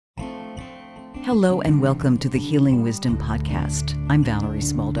Hello and welcome to the Healing Wisdom Podcast. I'm Valerie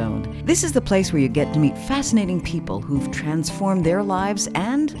Smaldone. This is the place where you get to meet fascinating people who've transformed their lives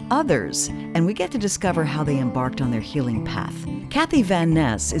and others, and we get to discover how they embarked on their healing path. Kathy Van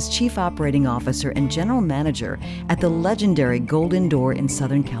Ness is Chief Operating Officer and General Manager at the legendary Golden Door in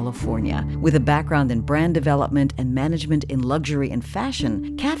Southern California. With a background in brand development and management in luxury and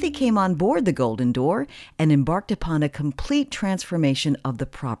fashion, Kathy came on board the Golden Door and embarked upon a complete transformation of the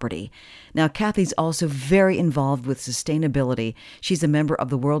property. Now, Kathy's also very involved with sustainability. She's a member of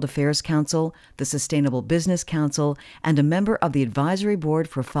the World Affairs Council, the Sustainable Business Council, and a member of the advisory board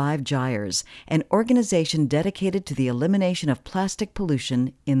for Five Gyres, an organization dedicated to the elimination of plastic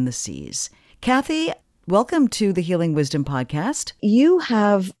pollution in the seas. Kathy, welcome to the Healing Wisdom Podcast. You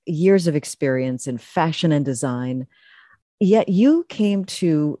have years of experience in fashion and design, yet you came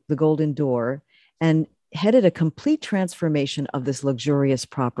to the Golden Door and headed a complete transformation of this luxurious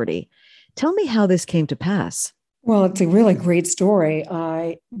property. Tell me how this came to pass. Well, it's a really great story.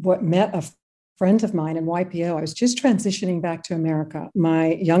 I met a friend of mine in YPO. I was just transitioning back to America.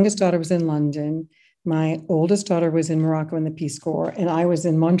 My youngest daughter was in London. My oldest daughter was in Morocco in the Peace Corps, and I was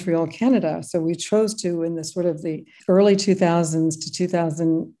in Montreal, Canada. So we chose to, in the sort of the early 2000s to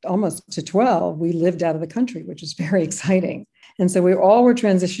 2000, almost to 12, we lived out of the country, which is very exciting. And so we all were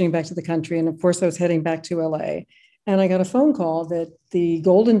transitioning back to the country. And of course, I was heading back to LA. And I got a phone call that the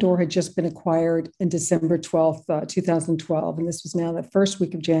Golden Door had just been acquired in December 12th, 2012. And this was now the first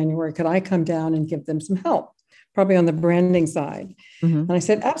week of January. Could I come down and give them some help, probably on the branding side? Mm-hmm. And I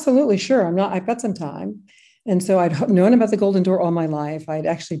said, absolutely, sure. I've got some time. And so I'd known about the Golden Door all my life. I'd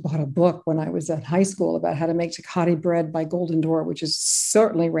actually bought a book when I was in high school about how to make Chakati bread by Golden Door, which is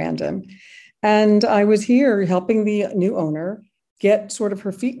certainly random. And I was here helping the new owner get sort of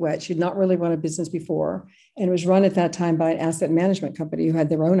her feet wet. She'd not really run a business before. And it was run at that time by an asset management company who had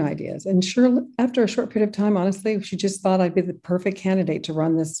their own ideas. And sure, after a short period of time, honestly, she just thought I'd be the perfect candidate to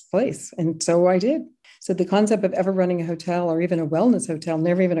run this place. And so I did. So the concept of ever running a hotel or even a wellness hotel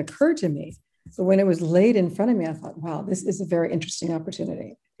never even occurred to me. But when it was laid in front of me, I thought, wow, this is a very interesting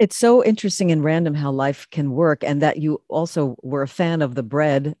opportunity. It's so interesting and random how life can work, and that you also were a fan of the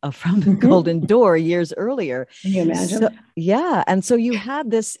bread from the Golden Door years earlier. Can you imagine? So, yeah. And so you had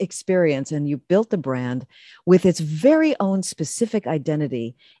this experience and you built the brand with its very own specific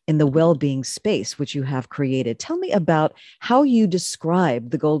identity in the well-being space, which you have created. Tell me about how you describe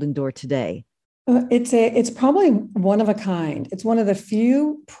the Golden Door today. It's probably one of a kind. It's one of the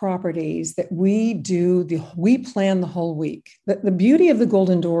few properties that we plan the whole week. The beauty of the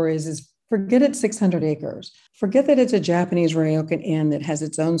Golden Door is forget it's 600 acres. Forget that it's a Japanese ryokan inn that has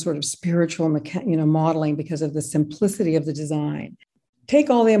its own sort of spiritual, modeling because of the simplicity of the design. Take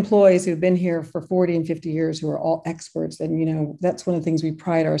all the employees who've been here for 40 and 50 years who are all experts. And, that's one of the things we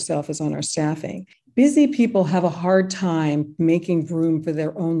pride ourselves is on our staffing. Busy people have a hard time making room for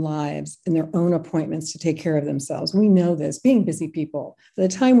their own lives and their own appointments to take care of themselves. We know this, being busy people. By the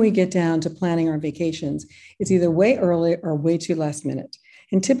time we get down to planning our vacations, it's either way early or way too last minute.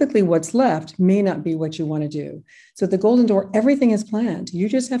 And typically what's left may not be what you want to do. So at the Golden Door, everything is planned. You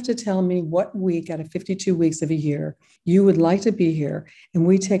just have to tell me what week out of 52 weeks of a year you would like to be here, and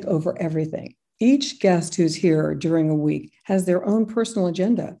we take over everything. Each guest who's here during a week has their own personal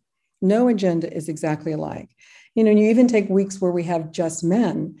agenda. No agenda is exactly alike. You even take weeks where we have just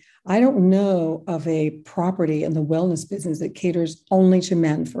men. I don't know of a property in the wellness business that caters only to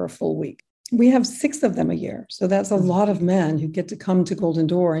men for a full week. We have 6 of them a year. So that's a lot of men who get to come to Golden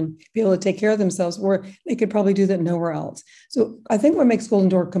Door and be able to take care of themselves, where they could probably do that nowhere else. So I think what makes Golden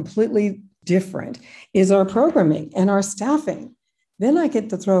Door completely different is our programming and our staffing. Then I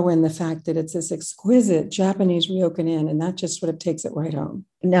get to throw in the fact that it's this exquisite Japanese ryokan inn, and that just sort of takes it right home.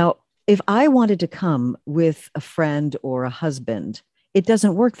 Now, if I wanted to come with a friend or a husband, it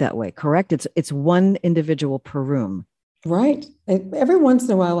doesn't work that way, correct? It's one individual per room. Right. Every once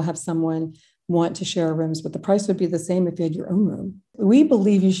in a while, we'll have someone want to share rooms, but the price would be the same if you had your own room. We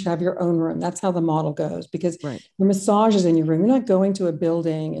believe you should have your own room. That's how the model goes, because Your massage is in your room. You're not going to a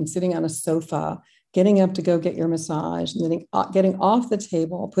building and sitting on a sofa, getting up to go get your massage, and then getting off the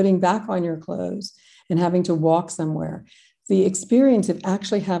table, putting back on your clothes, and having to walk somewhere. The experience of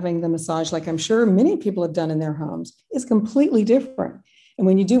actually having the massage, like I'm sure many people have done in their homes, is completely different. And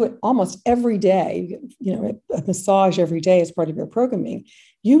when you do it almost every day, a massage every day as part of your programming,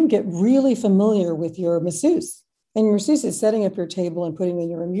 you get really familiar with your masseuse. And your masseuse is setting up your table and putting it in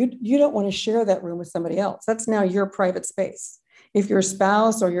your room. You don't want to share that room with somebody else. That's now your private space. If your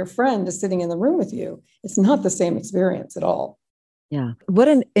spouse or your friend is sitting in the room with you, it's not the same experience at all. Yeah. What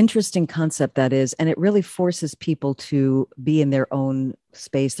an interesting concept that is. And it really forces people to be in their own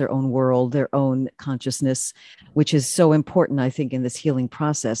space, their own world, their own consciousness, which is so important, I think, in this healing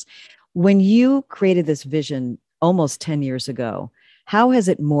process. When you created this vision almost 10 years ago, how has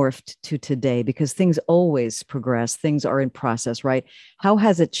it morphed to today? Because things always progress, things are in process, right? How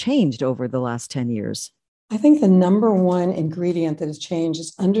has it changed over the last 10 years? I think the number one ingredient that has changed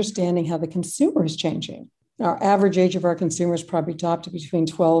is understanding how the consumer is changing. Our average age of our consumers probably dropped to between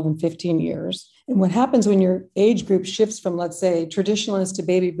 12 and 15 years. And what happens when your age group shifts from, let's say, traditionalists to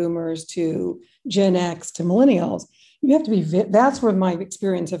baby boomers to Gen X to millennials, you have to be, that's where my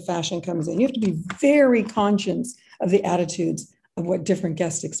experience of fashion comes in. You have to be very conscious of the attitudes of what different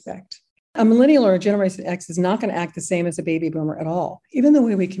guests expect. A millennial or a Generation X is not going to act the same as a baby boomer at all. Even the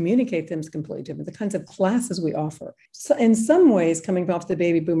way we communicate them is completely different. The kinds of classes we offer. So in some ways, coming off the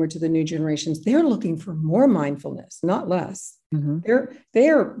baby boomer to the new generations, they're looking for more mindfulness, not less. Mm-hmm. They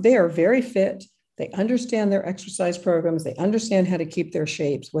are very fit. They understand their exercise programs. They understand how to keep their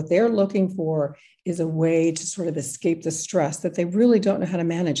shapes. What they're looking for is a way to sort of escape the stress that they really don't know how to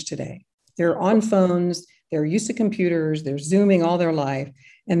manage today. They're on phones. They're used to computers. They're Zooming all their life.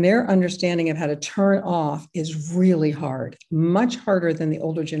 And their understanding of how to turn off is really hard, much harder than the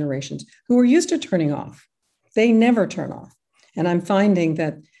older generations who are used to turning off. They never turn off. And I'm finding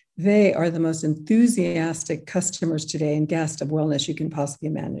that they are the most enthusiastic customers today and guests of wellness you can possibly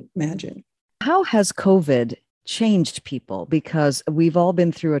imagine. How has COVID changed people? Because we've all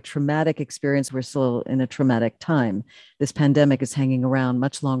been through a traumatic experience. We're still in a traumatic time. This pandemic is hanging around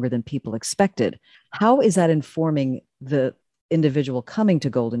much longer than people expected. How is that informing the individual coming to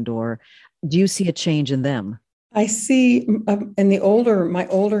Golden Door? Do you see a change in them? I see in my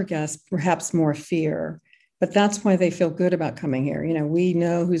older guests, perhaps more fear, but that's why they feel good about coming here. You know, we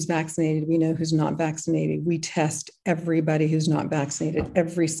know who's vaccinated. We know who's not vaccinated. We test everybody who's not vaccinated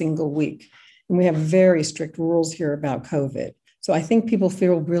every single week. And we have very strict rules here about COVID. So I think people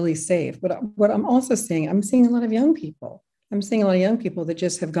feel really safe. But what I'm also seeing, I'm seeing a lot of young people. I'm seeing a lot of young people that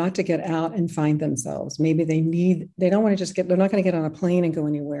just have got to get out and find themselves. Maybe they don't want to just they're not going to get on a plane and go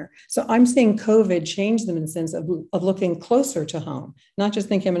anywhere. So I'm seeing COVID change them in the sense of looking closer to home, not just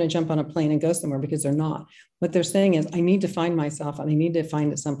thinking I'm going to jump on a plane and go somewhere, because they're not. What they're saying is, I need to find myself and I need to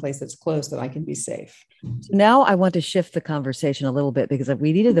find it someplace that's close that I can be safe. Now I want to shift the conversation a little bit, because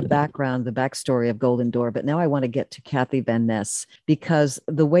we needed the backstory of Golden Door, but now I want to get to Kathy Van Ness, because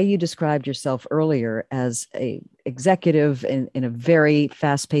the way you described yourself earlier as a executive in a very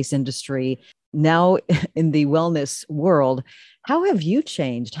fast-paced industry, now in the wellness world, how have you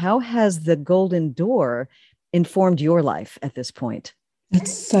changed? How has the Golden Door informed your life at this point?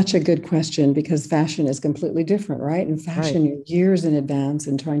 That's such a good question, because fashion is completely different, right? In fashion, You're years in advance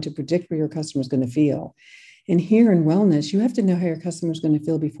and trying to predict where your customer is going to feel. And here in wellness, you have to know how your customer is going to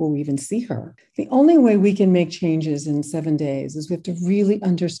feel before we even see her. The only way we can make changes in 7 days is we have to really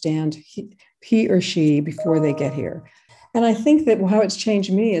understand he or she before they get here. And I think that how it's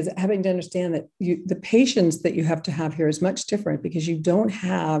changed me is having to understand that the patience that you have to have here is much different, because you don't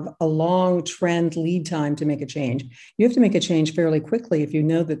have a long trend lead time to make a change. You have to make a change fairly quickly if you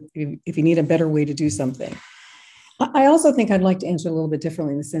know that if you need a better way to do something. I also think I'd like to answer a little bit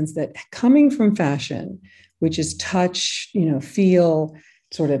differently, in the sense that coming from fashion, which is touch, feel,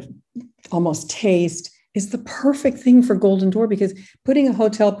 sort of almost taste, is the perfect thing for Golden Door, because putting a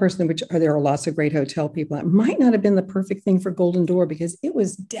hotel person, there are lots of great hotel people, that might not have been the perfect thing for Golden Door, because it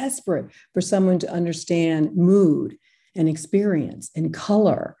was desperate for someone to understand mood and experience and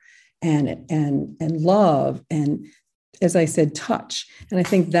color and love and, as I said, touch. And I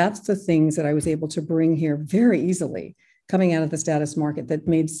think that's the things that I was able to bring here very easily, coming out of the status market, that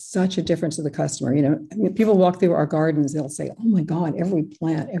made such a difference to the customer. People walk through our gardens, they'll say, oh my God, every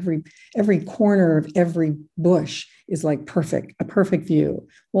plant, every corner of every bush is like a perfect view.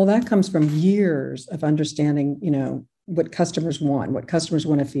 Well, that comes from years of understanding, what customers want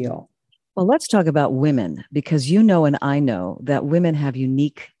to feel. Well, let's talk about women, because and I know that women have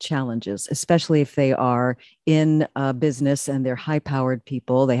unique challenges, especially if they are in business and they're high-powered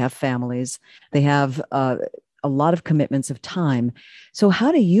people. They have families. They have a lot of commitments of time. So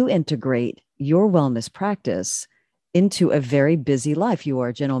how do you integrate your wellness practice into a very busy life? You are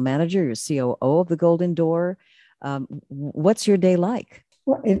a general manager, you're COO of the Golden Door. What's your day like?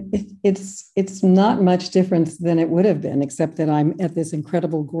 Well, it's not much different than it would have been, except that I'm at this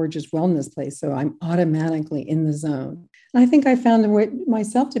incredible, gorgeous wellness place. So I'm automatically in the zone. And I think I found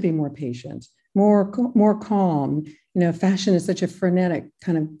myself to be more patient. more calm. Fashion is such a frenetic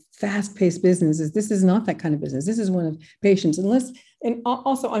kind of fast-paced business. This is not that kind of business. This is one of patience. And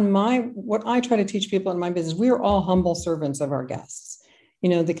also what I try to teach people in my business, we are all humble servants of our guests.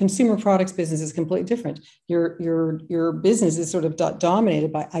 The consumer products business is completely different. Your business is sort of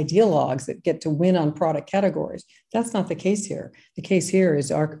dominated by ideologues that get to win on product categories. That's not the case here. The case here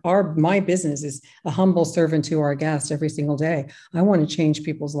is my business is a humble servant to our guests every single day. I want to change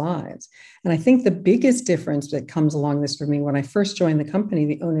people's lives. And I think the biggest difference that comes along this for me, when I first joined the company,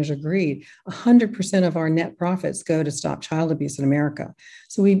 the owners agreed 100% of our net profits go to stop child abuse in America.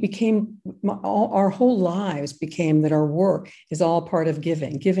 So our whole lives became that our work is all part of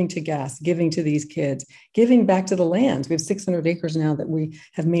giving to guests, giving to these kids, giving back to the lands. We have 600 acres now that we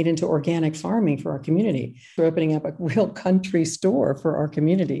have made into organic farming for our community. We're opening up a real country store for our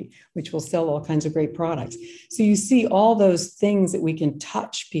community, which will sell all kinds of great products. So you see all those things that we can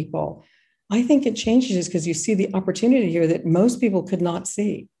touch people. I think it changes because you see the opportunity here that most people could not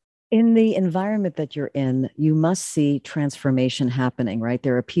see. In the environment that you're in, you must see transformation happening, right?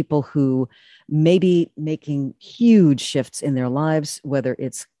 There are people who may be making huge shifts in their lives, whether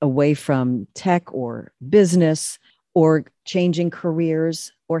it's away from tech or business or changing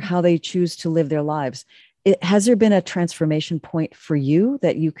careers or how they choose to live their lives. Has there been a transformation point for you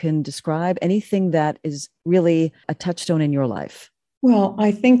that you can describe? Anything that is really a touchstone in your life? Well,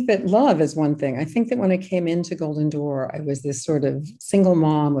 I think that love is one thing. I think that when I came into Golden Door, I was this sort of single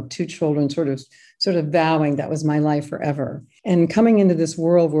mom of 2 children, sort of vowing that was my life forever. And coming into this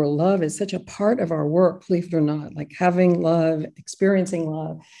world where love is such a part of our work, believe it or not, like having love, experiencing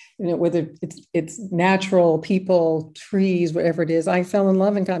love, whether it's natural, people, trees, whatever it is, I fell in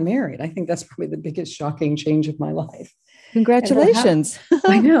love and got married. I think that's probably the biggest shocking change of my life. Congratulations.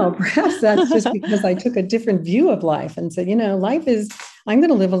 I know. Perhaps that's just because I took a different view of life and said, life is, I'm going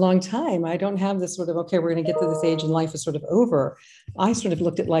to live a long time. I don't have this sort of, okay, we're going to get to this age and life is sort of over. I sort of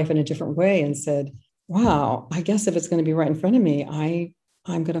looked at life in a different way and said, wow, I guess if it's going to be right in front of me,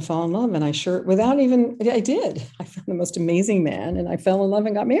 I'm going to fall in love. And I did. I found the most amazing man and I fell in love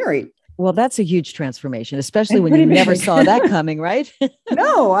and got married. Well, that's a huge transformation, especially when you never saw that coming, right?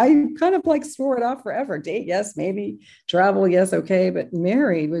 No, I kind of swore it off forever. Date, yes, maybe. Travel, yes, okay. But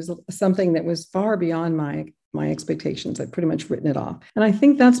married was something that was far beyond my expectations. I'd pretty much written it off. And I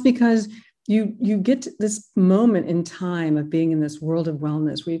think that's because you get to this moment in time of being in this world of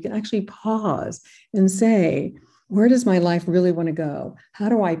wellness where you can actually pause and say, where does my life really want to go? How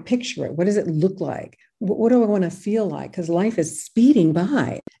do I picture it? What does it look like? What do I want to feel like? Because life is speeding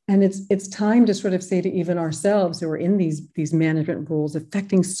by. And it's time to sort of say to even ourselves who are in these management roles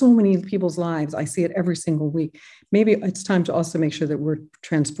affecting so many people's lives. I see it every single week. Maybe it's time to also make sure that we're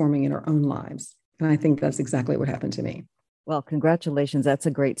transforming in our own lives. And I think that's exactly what happened to me. Well, congratulations. That's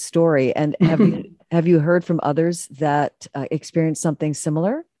a great story. And have you heard from others that experienced something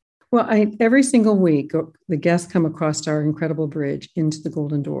similar? Well, every single week, the guests come across our incredible bridge into the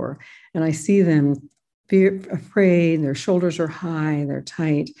Golden Door, and I see them afraid, their shoulders are high, they're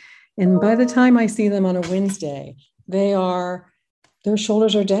tight. And by the time I see them on a Wednesday, their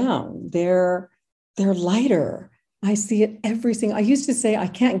shoulders are down, they're lighter. I see it I used to say, I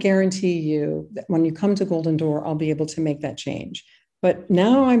can't guarantee you that when you come to Golden Door, I'll be able to make that change. But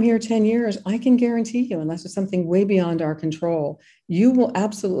now I'm here 10 years, I can guarantee you, unless it's something way beyond our control, you will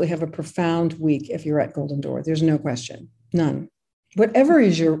absolutely have a profound week if you're at Golden Door. There's no question, none. Whatever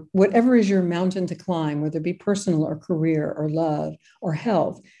is your mountain to climb, whether it be personal or career or love or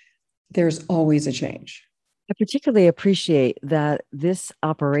health, there's always a change. I particularly appreciate that this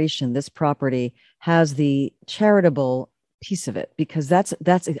operation, this property, has the charitable piece of it, because that's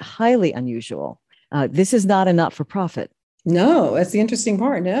highly unusual. This is not a not-for-profit. No, that's the interesting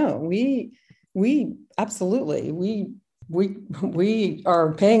part. No, we absolutely, we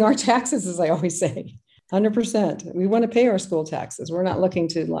are paying our taxes, as I always say, 100%. We want to pay our school taxes. We're not looking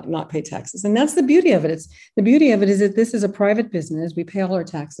to not pay taxes. And that's the beauty of it. The beauty of it is that this is a private business. We pay all our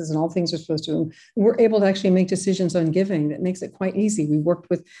taxes and all things are supposed to. And we're able to actually make decisions on giving that makes it quite easy. We worked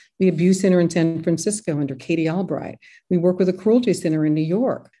with the Abuse Center in San Francisco under Katie Albright. We work with the Cruelty Center in New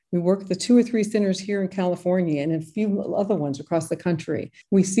York. We work with the 2 or 3 centers here in California and a few other ones across the country.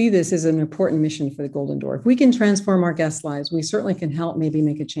 We see this as an important mission for the Golden Door. If we can transform our guests' lives, we certainly can help maybe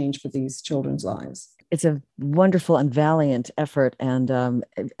make a change for these children's lives. It's a wonderful and valiant effort. And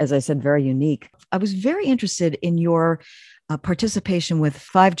as I said, very unique. I was very interested in your participation with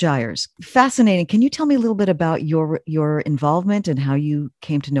Five Gyres. Fascinating. Can you tell me a little bit about your involvement and how you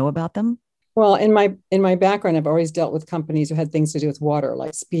came to know about them? Well, in my background, I've always dealt with companies who had things to do with water,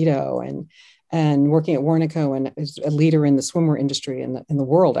 like Speedo and working at Warnaco, and is a leader in the swimwear industry in the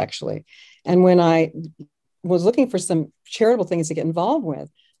world, actually. And when I was looking for some charitable things to get involved with,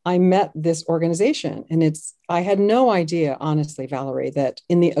 I met this organization. And I had no idea, honestly, Valerie, that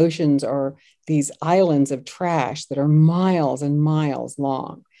in the oceans are these islands of trash that are miles and miles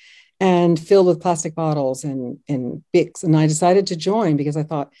long and filled with plastic bottles and Bics. And I decided to join because I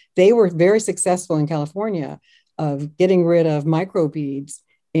thought they were very successful in California of getting rid of microbeads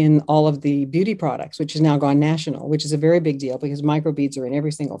in all of the beauty products, which has now gone national, which is a very big deal because microbeads are in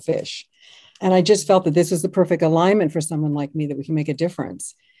every single fish. And I just felt that this was the perfect alignment for someone like me, that we can make a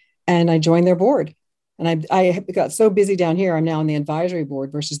difference. And I joined their board. And I got so busy down here, I'm now on the advisory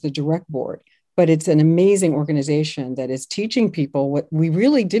board versus the direct board. But it's an amazing organization that is teaching people what we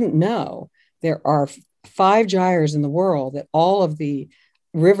really didn't know. There are 5 gyres in the world that all of the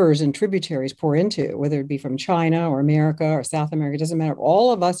rivers and tributaries pour into, whether it be from China or America or South America, it doesn't matter.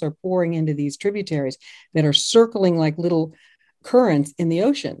 All of us are pouring into these tributaries that are circling like little currents in the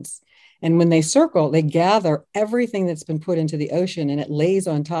oceans. And when they circle, they gather everything that's been put into the ocean and it lays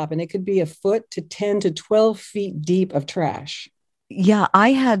on top. And it could be a foot to 10 to 12 feet deep of trash. Yeah,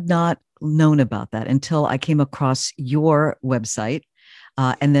 I had not known about that until I came across your website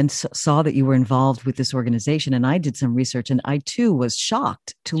and then saw that you were involved with this organization. And I did some research, and I too was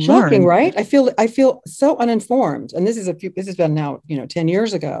shocked to learn. Shocking, right? I feel so uninformed. And this has been now 10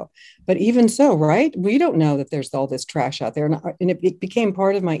 years ago. But even so, right? We don't know that there's all this trash out there. And it became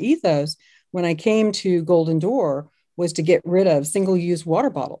part of my ethos when I came to Golden Door, was to get rid of single-use water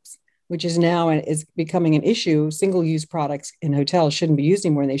bottles, which is now is becoming an issue. Single-use products in hotels shouldn't be used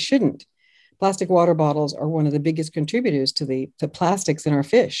anymore, and they shouldn't. Plastic water bottles are one of the biggest contributors to plastics in our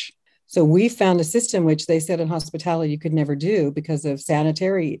fish. So we found a system which they said in hospitality you could never do because of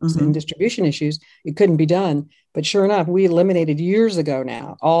sanitary and distribution issues. It couldn't be done. But sure enough, we eliminated years ago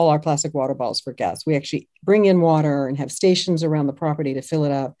now all our plastic water bottles for guests. We actually bring in water and have stations around the property to fill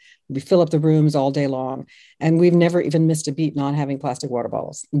it up. We fill up the rooms all day long. And we've never even missed a beat not having plastic water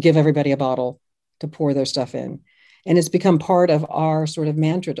bottles. We give everybody a bottle to pour their stuff in. And it's become part of our sort of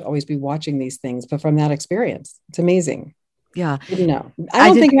mantra to always be watching these things. But from that experience, it's amazing. Yeah. Didn't know. I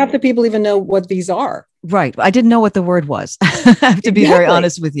don't think half the people even know what these are. Right. I didn't know what the word was. I have to be very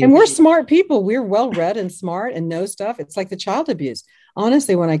honest with you. And we're smart people. We're well-read and smart and know stuff. It's like the child abuse.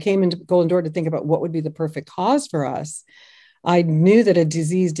 Honestly, when I came into Golden Door to think about what would be the perfect cause for us, I knew that a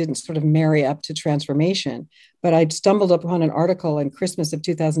disease didn't sort of marry up to transformation, but I'd stumbled upon an article in Christmas of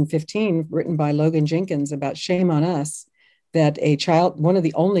 2015 written by Logan Jenkins about shame on us that one of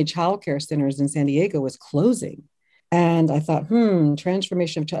the only childcare centers in San Diego was closing. And I thought,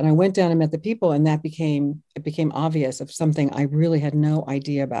 transformation. And I went down and met the people, and it became obvious of something I really had no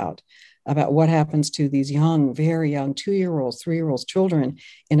idea about what happens to these young, very young 2-year-olds, 3-year-olds, children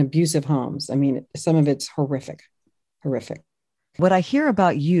in abusive homes. I mean, some of it's horrific. What I hear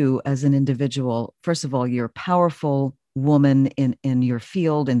about you as an individual, first of all, you're a powerful woman in your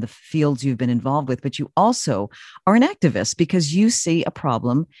field, in the fields you've been involved with, but you also are an activist because you see a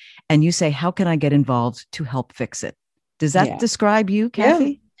problem and you say, how can I get involved to help fix it? Does that describe you, Kathy?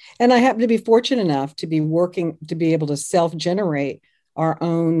 Yeah. And I happen to be fortunate enough to be able to self-generate our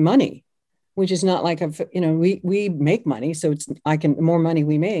own money, which is not like, we make money. So the more money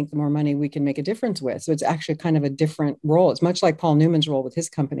we make, the more money we can make a difference with. So it's actually kind of a different role. It's much like Paul Newman's role with his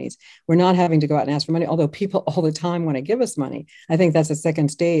companies. We're not having to go out and ask for money, although people all the time want to give us money. I think that's a second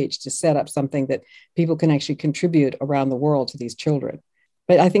stage to set up something that people can actually contribute around the world to these children.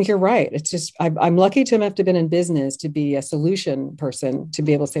 But I think you're right. It's just, I'm lucky to have been in business to be a solution person, to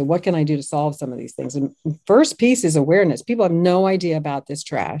be able to say, what can I do to solve some of these things? And first piece is awareness. People have no idea about this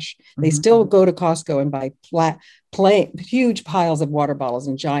trash. They still go to Costco and buy huge piles of water bottles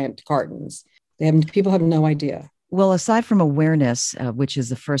and giant cartons. People have no idea. Well, aside from awareness, which is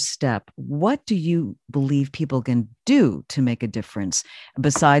the first step, what do you believe people can do to make a difference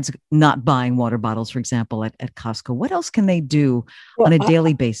besides not buying water bottles, for example, at Costco? What else can they do on a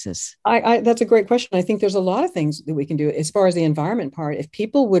daily basis? That's a great question. I think there's a lot of things that we can do as far as the environment part. If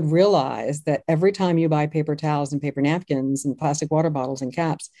people would realize that every time you buy paper towels and paper napkins and plastic water bottles and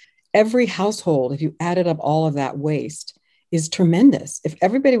caps, every household, if you added up all of that waste, is tremendous. If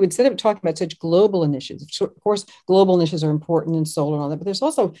everybody would, instead of talking about such global initiatives, of course, global initiatives are important in solar and all that, but there's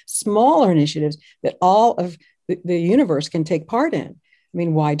also smaller initiatives that all of the universe can take part in. I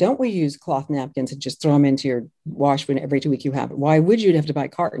mean, why don't we use cloth napkins and just throw them into your wash bin every 2 weeks you have it? Why would you have to buy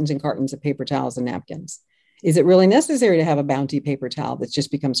cartons and cartons of paper towels and napkins? Is it really necessary to have a Bounty paper towel that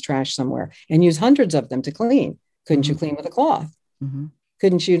just becomes trash somewhere and use hundreds of them to clean? Couldn't you clean with a cloth?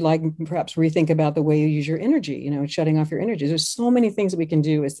 Couldn't you like perhaps rethink about the way you use your energy, shutting off your energy? There's so many things that we can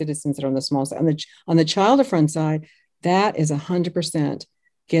do as citizens that are on the small side. On the child-affront side, that is 100%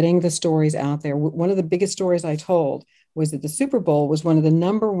 getting the stories out there. One of the biggest stories I told was that the Super Bowl was one of the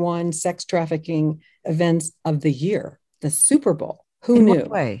number one sex trafficking events of the year. The Super Bowl. Who knew? What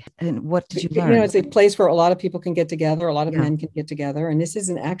way? And what did you learn? It's a place where a lot of people can get together. A lot of men can get together. And this is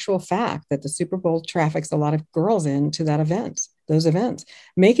an actual fact that the Super Bowl traffics a lot of girls into those events.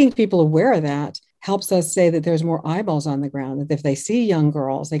 Making people aware of that helps us say that there's more eyeballs on the ground, that if they see young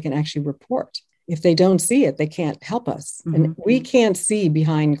girls, they can actually report. If they don't see it, they can't help us. Mm-hmm. And we can't see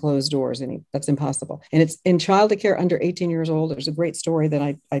behind closed doors. That's impossible. And it's in child care under 18 years old. There's a great story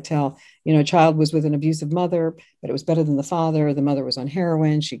that I tell. A child was with an abusive mother, but it was better than the father. The mother was on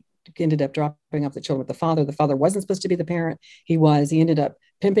heroin. She ended up dropping off the children with the father. The father wasn't supposed to be the parent. He ended up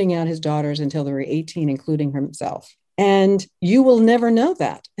pimping out his daughters until they were 18, including himself. And you will never know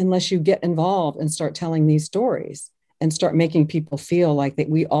that unless you get involved and start telling these stories and start making people feel like that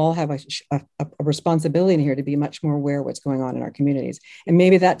we all have a responsibility here to be much more aware of what's going on in our communities. And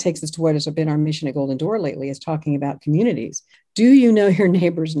maybe that takes us to what has been our mission at Golden Door lately, is talking about communities. Do you know your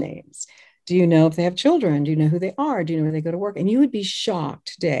neighbors' names? Do you know if they have children? Do you know who they are? Do you know where they go to work? And you would be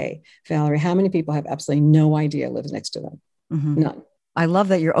shocked today, Valerie, how many people have absolutely no idea lives next to them? Mm-hmm. None. I love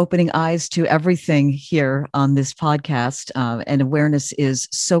that you're opening eyes to everything here on this podcast, and awareness is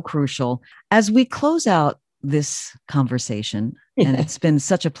so crucial. As we close out this conversation, and it's been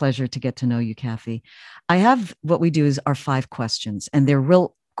such a pleasure to get to know you, Kathy, I have what we do is our 5 questions, and they're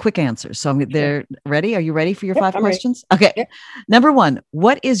real quick answers. So they're ready. Are you ready for your 5 questions? Ready. Okay. Yep. Number 1,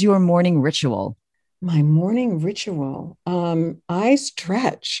 what is your morning ritual? My morning ritual. I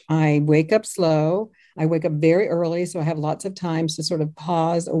stretch. I wake up slow. I wake up very early, so I have lots of times to sort of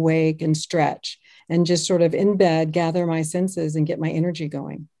pause, awake, and stretch, and just sort of in bed, gather my senses and get my energy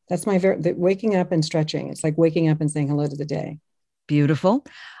going. That's waking up and stretching. It's like waking up and saying hello to the day. Beautiful.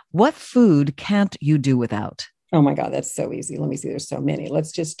 What food can't you do without? Oh my God, that's so easy. Let me see. There's so many.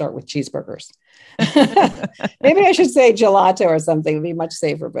 Let's just start with cheeseburgers. Maybe I should say gelato or something. It'd be much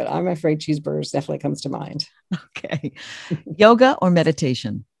safer, but I'm afraid cheeseburgers definitely comes to mind. Okay. Yoga or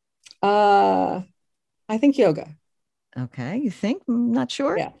meditation? I think yoga. Okay. You think? I'm not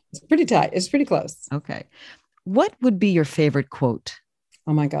sure. Yeah, it's pretty tight. It's pretty close. Okay. What would be your favorite quote?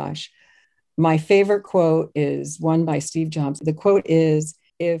 Oh my gosh. My favorite quote is one by Steve Jobs. The quote is,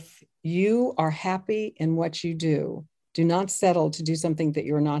 if you are happy in what you do, do not settle to do something that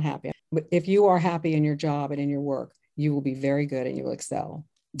you're not happy. But if you are happy in your job and in your work, you will be very good and you will excel.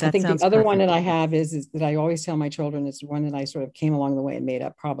 I think the other perfect. One that I have is that I always tell my children, it's one that I sort of came along the way and made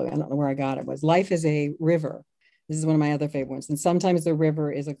up probably. I don't know where I got it. Was life is a river. This is one of my other favorite ones. And sometimes the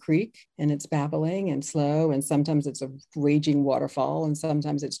river is a creek and it's babbling and slow. And sometimes it's a raging waterfall and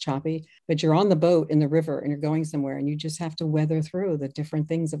sometimes it's choppy. But you're on the boat in the river and you're going somewhere and you just have to weather through the different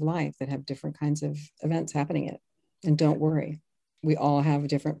things of life that have different kinds of events happening in it. And don't worry. We all have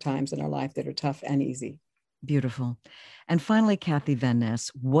different times in our life that are tough and easy. Beautiful. And finally, Kathy Van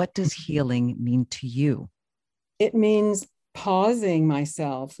Ness, what does healing mean to you? It means pausing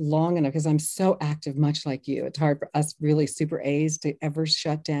myself long enough, because I'm so active, much like you. It's hard for us really super A's to ever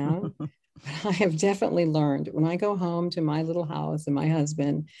shut down. But I have definitely learned when I go home to my little house and my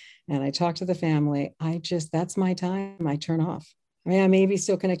husband and I talk to the family, that's my time. I turn off. I mean, I may be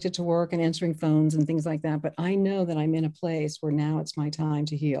still connected to work and answering phones and things like that, but I know that I'm in a place where now it's my time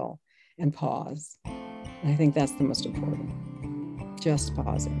to heal and pause. And I think that's the most important. Just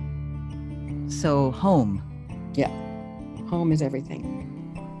pausing. So home. Yeah. Home is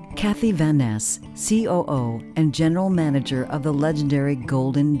everything. Kathy Van Ness, COO and General Manager of the legendary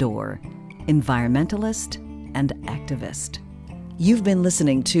Golden Door, environmentalist and activist. You've been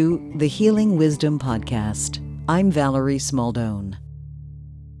listening to the Healing Wisdom Podcast. I'm Valerie Smaldone.